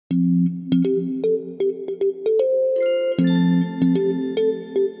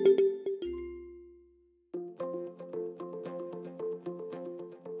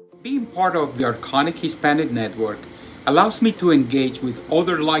part of the Arconic Hispanic network allows me to engage with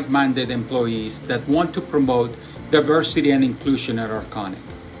other like-minded employees that want to promote diversity and inclusion at Arconic.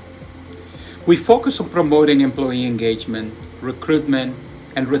 We focus on promoting employee engagement, recruitment,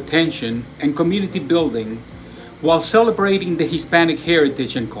 and retention, and community building while celebrating the Hispanic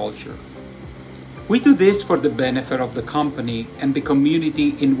heritage and culture. We do this for the benefit of the company and the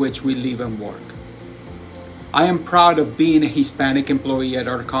community in which we live and work. I am proud of being a Hispanic employee at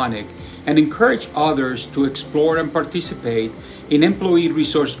Arconic and encourage others to explore and participate in employee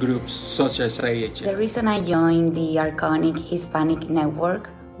resource groups such as AHN. The reason I joined the Arconic Hispanic Network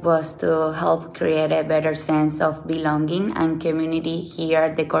was to help create a better sense of belonging and community here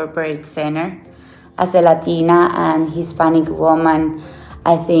at the corporate center. As a Latina and Hispanic woman,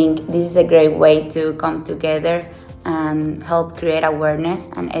 I think this is a great way to come together and help create awareness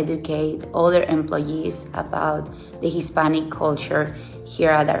and educate other employees about the Hispanic culture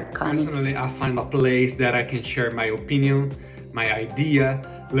here at Arconic. Personally, I find a place that I can share my opinion, my idea,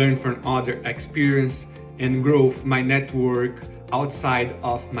 learn from other experience, and grow my network outside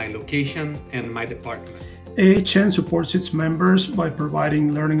of my location and my department. AHN supports its members by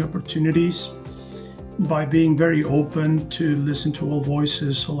providing learning opportunities, by being very open to listen to all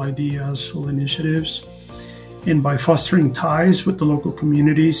voices, all ideas, all initiatives, and by fostering ties with the local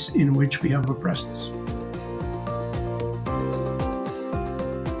communities in which we have a presence.